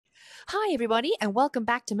Hi everybody and welcome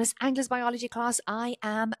back to Miss Angler's biology class. I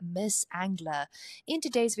am Miss Angler. In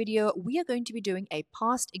today's video, we are going to be doing a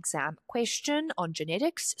past exam question on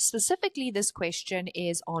genetics. Specifically, this question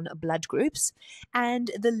is on blood groups,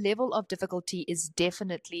 and the level of difficulty is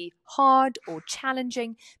definitely hard or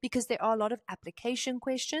challenging because there are a lot of application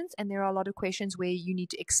questions and there are a lot of questions where you need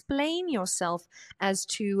to explain yourself as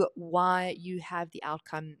to why you have the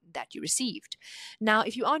outcome that you received. Now,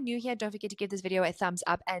 if you are new here, don't forget to give this video a thumbs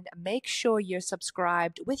up and make sure you're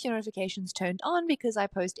subscribed with your notifications turned on because I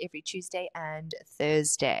post every Tuesday and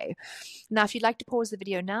Thursday. Now, if you'd like to pause the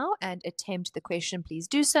video now and attempt the question, please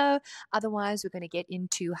do so. Otherwise, we're going to get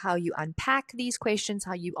into how you unpack these questions,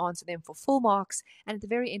 how you answer them for full marks. And at the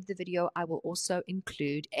very end of the video, I will also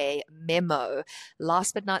include a memo.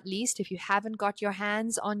 Last but not least, if you haven't got your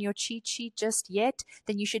hands on your cheat sheet just yet,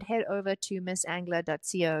 then you should head over to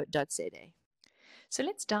missangler.co.za. So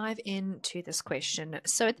let's dive into this question.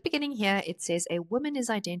 So at the beginning here, it says a woman is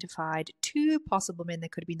identified two possible men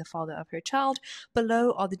that could have been the father of her child.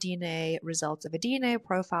 Below are the DNA results of a DNA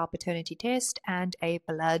profile paternity test and a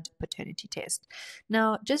blood paternity test.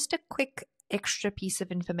 Now, just a quick extra piece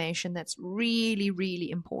of information that's really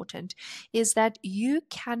important is that you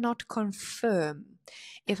cannot confirm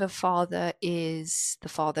if a father is the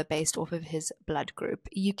father based off of his blood group.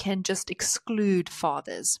 You can just exclude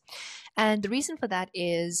fathers. And the reason for that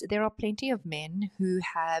is there are plenty of men who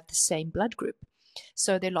have the same blood group.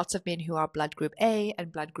 So there are lots of men who are blood group A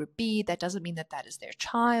and blood group B. That doesn't mean that that is their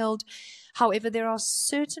child. However, there are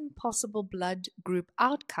certain possible blood group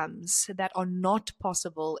outcomes that are not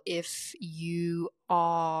possible if you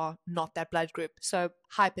are not that blood group. So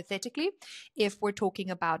hypothetically, if we're talking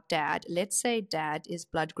about dad, let's say dad is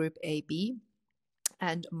blood group AB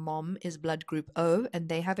and mom is blood group O, and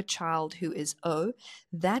they have a child who is O,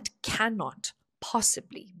 that cannot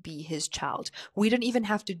possibly be his child. We don't even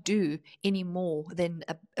have to do any more than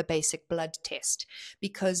a basic blood test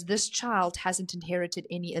because this child hasn't inherited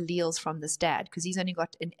any alleles from this dad because he's only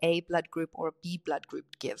got an A blood group or a B blood group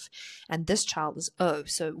to give. And this child is O.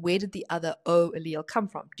 So where did the other O allele come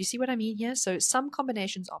from? Do you see what I mean here? So some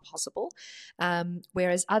combinations are possible,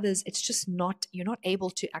 whereas others, it's just not, you're not able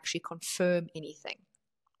to actually confirm anything.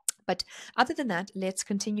 But other than that, let's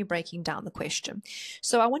continue breaking down the question.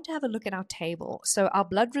 So I want to have a look at our table. So our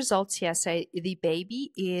blood results here say the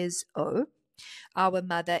baby is O. Our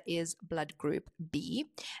mother is blood group B.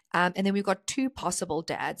 And then we've got two possible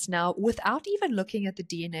dads. Now, without even looking at the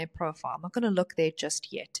DNA profile, I'm not going to look there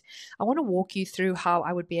just yet. I want to walk you through how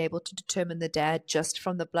I would be able to determine the dad just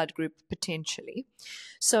from the blood group potentially.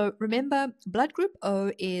 So remember, blood group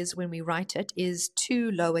O is, when we write it, is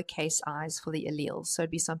two lowercase i's for the alleles. So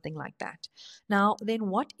it'd be something like that. Now,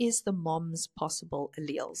 then what is the mom's possible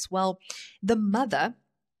alleles? Well, the mother,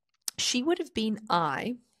 she would have been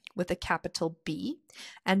I with a capital B,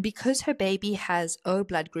 and because her baby has O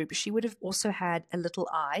blood group, she would have also had a little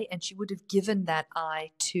I, and she would have given that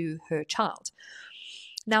I to her child.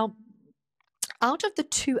 Now, out of the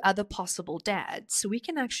two other possible dads, we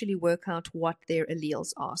can actually work out what their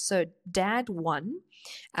alleles are. So dad 1,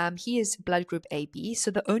 he is blood group AB,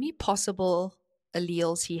 so the only possible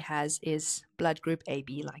alleles he has is blood group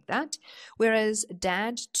AB like that, whereas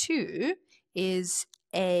dad 2 is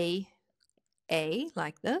A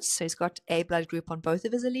like this, so he's got A blood group on both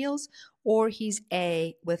of his alleles, or he's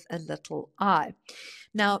A with a little I.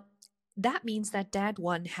 Now, that means that dad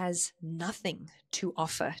 1 has nothing to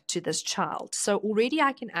offer to this child. So already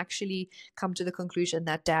I can actually come to the conclusion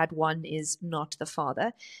that dad 1 is not the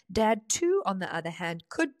father. Dad 2, on the other hand,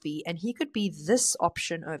 could be, and he could be this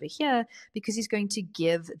option over here because he's going to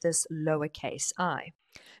give this lowercase I.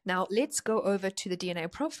 Now, let's go over to the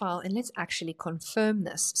DNA profile and let's actually confirm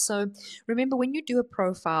this. So remember, when you do a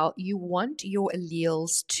profile, you want your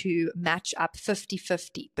alleles to match up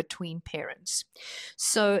 50-50 between parents.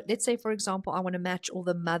 So let's say, for example, I want to match all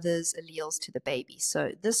the mother's alleles to the baby.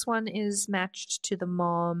 So this one is matched to the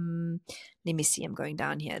mom. Let me see, I'm going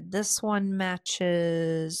down here. This one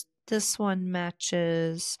matches. This one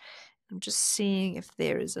matches. I'm just seeing if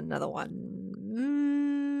there is another one.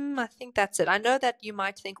 I think that's it. I know that you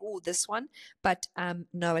might think, oh, this one, but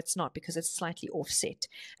no, it's not because it's slightly offset.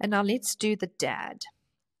 And now let's do the dad.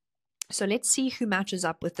 So let's see who matches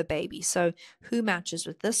up with the baby. So who matches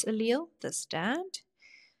with this allele? This dad.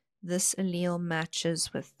 This allele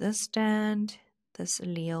matches with this dad. This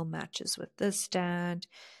allele matches with this dad.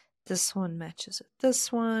 This one matches with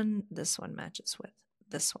this one. This one matches with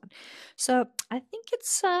this one. So I think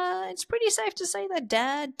it's pretty safe to say that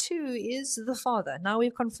dad too is the father. Now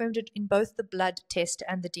we've confirmed it in both the blood test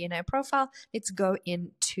and the DNA profile. Let's go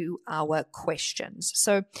into our questions.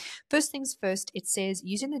 So first things first, it says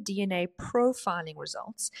using the DNA profiling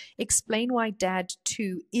results, explain why dad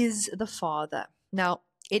too is the father. Now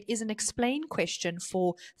it is an explain question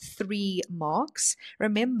for 3 marks.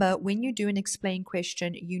 Remember, when you do an explain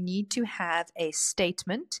question, you need to have a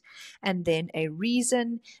statement and then a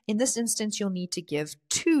reason. In this instance, you'll need to give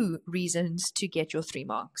 2 reasons to get your 3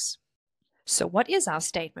 marks. So what is our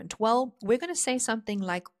statement? Well, we're going to say something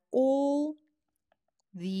like all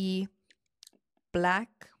the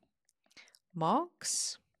black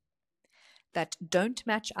marks that don't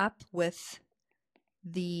match up with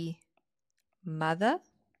the mother,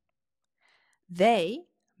 they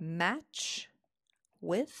match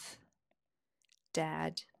with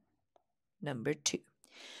dad number 2.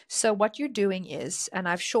 So what you're doing is, and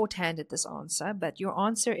I've shorthanded this answer, but your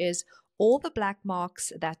answer is all the black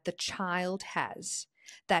marks that the child has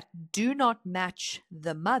that do not match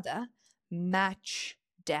the mother match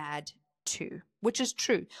dad 2, which is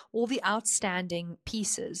true. All the outstanding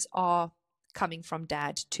pieces are coming from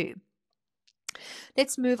dad 2.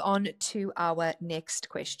 Let's move on to our next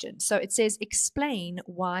question. So it says, explain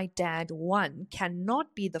why dad 1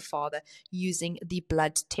 cannot be the father using the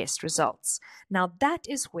blood test results. Now that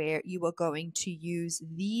is where you are going to use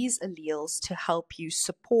these alleles to help you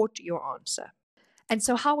support your answer. And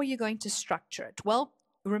so how are you going to structure it? Well,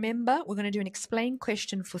 remember, we're going to do an explain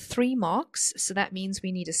question for 3 marks. So that means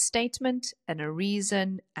we need a statement and a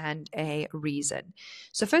reason and a reason.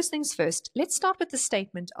 So first things first, let's start with the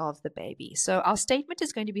statement of the baby. So our statement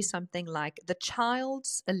is going to be something like the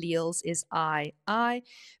child's alleles is I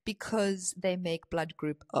because they make blood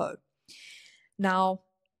group O. Now,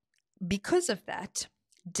 because of that,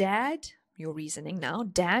 dad, your reasoning now,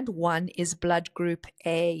 dad 1 is blood group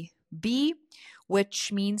AB,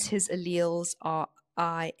 which means his alleles are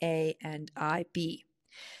IA and IB.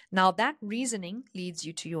 Now that reasoning leads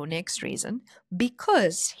you to your next reason.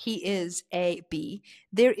 Because he is AB,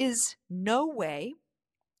 there is no way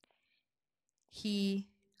he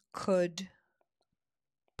could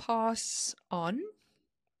pass on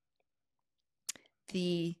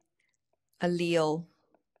the allele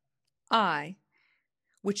I,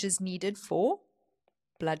 which is needed for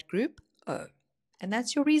blood group O. And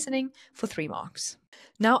that's your reasoning for 3 marks.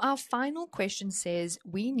 Now our final question says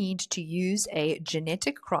we need to use a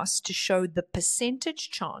genetic cross to show the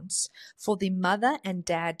percentage chance for the mother and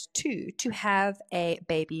dad too to have a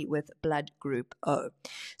baby with blood group O.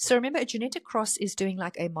 So remember, a genetic cross is doing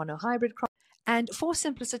like a monohybrid cross. And for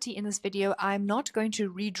simplicity in this video, I'm not going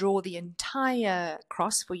to redraw the entire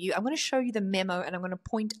cross for you. I'm going to show you the memo and I'm going to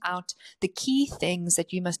point out the key things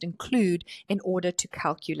that you must include in order to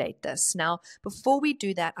calculate this. Now, before we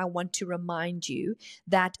do that, I want to remind you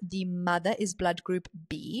that the mother is blood group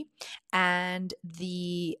B and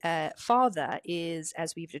the father is,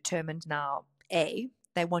 as we've determined now, A.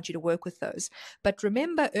 They want you to work with those. But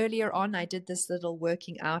remember earlier on, I did this little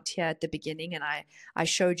working out here at the beginning and I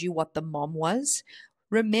showed you what the mom was.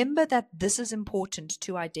 Remember that this is important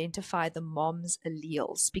to identify the mom's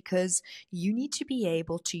alleles because you need to be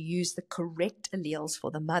able to use the correct alleles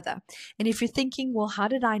for the mother. And if you're thinking, well, how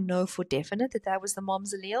did I know for definite that that was the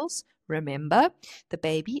mom's alleles? Remember, the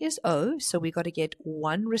baby is O, so we got to get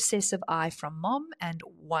 1 recessive I from mom and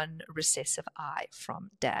 1 recessive I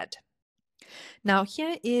from dad. Now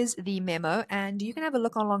here is the memo and you can have a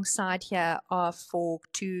look alongside here for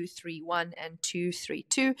 231 and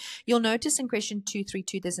 232. You'll notice in question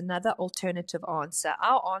 232 there's another alternative answer.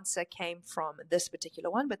 Our answer came from this particular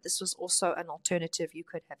one, but this was also an alternative you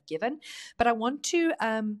could have given. But I want to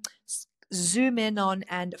zoom in on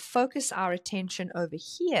and focus our attention over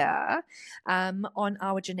here on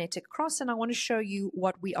our genetic cross, and I want to show you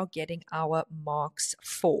what we are getting our marks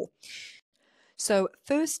for. So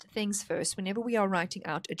first things first, whenever we are writing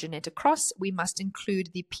out a genetic cross, we must include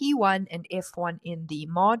the P1 and F1 in the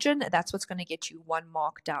margin. That's what's going to get you 1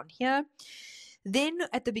 mark down here. Then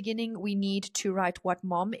at the beginning, we need to write what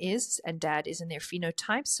mom is and dad is in their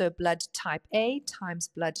phenotype. So blood type A times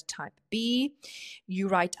blood type B. You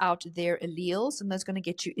write out their alleles, and that's going to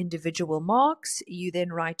get you individual marks. You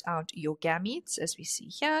then write out your gametes, as we see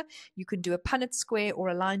here. You can do a Punnett square or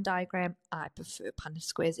a line diagram. I prefer Punnett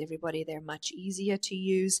squares, everybody. They're much easier to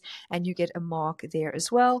use, and you get a mark there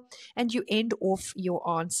as well. And you end off your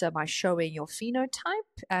answer by showing your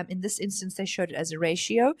phenotype. In this instance, they showed it as a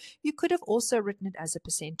ratio. You could have also written it as a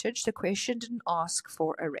percentage. The question didn't ask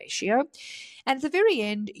for a ratio. And at the very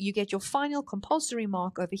end, you get your final compulsory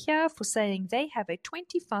mark over here for saying they have a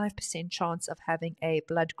 25% chance of having a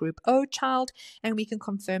blood group O child, and we can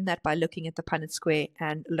confirm that by looking at the Punnett square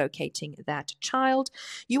and locating that child.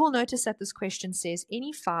 You will notice that this question says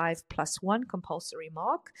any 5 plus 1 compulsory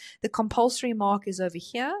mark. The compulsory mark is over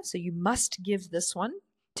here, so you must give this one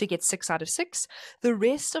to get 6 out of 6. The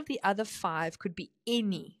rest of the other 5 could be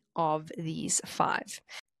any of these 5.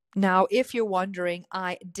 Now, if you're wondering,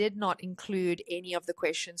 I did not include any of the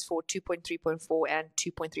questions for 2.3.4 and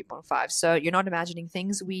 2.3.5. So you're not imagining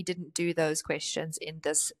things. We didn't do those questions in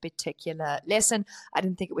this particular lesson. I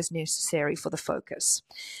didn't think it was necessary for the focus.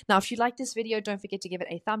 Now, if you like this video, don't forget to give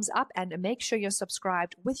it a thumbs up and make sure you're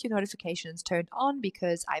subscribed with your notifications turned on,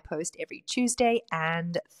 because I post every Tuesday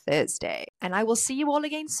and Thursday. And I will see you all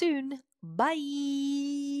again soon.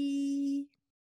 Bye.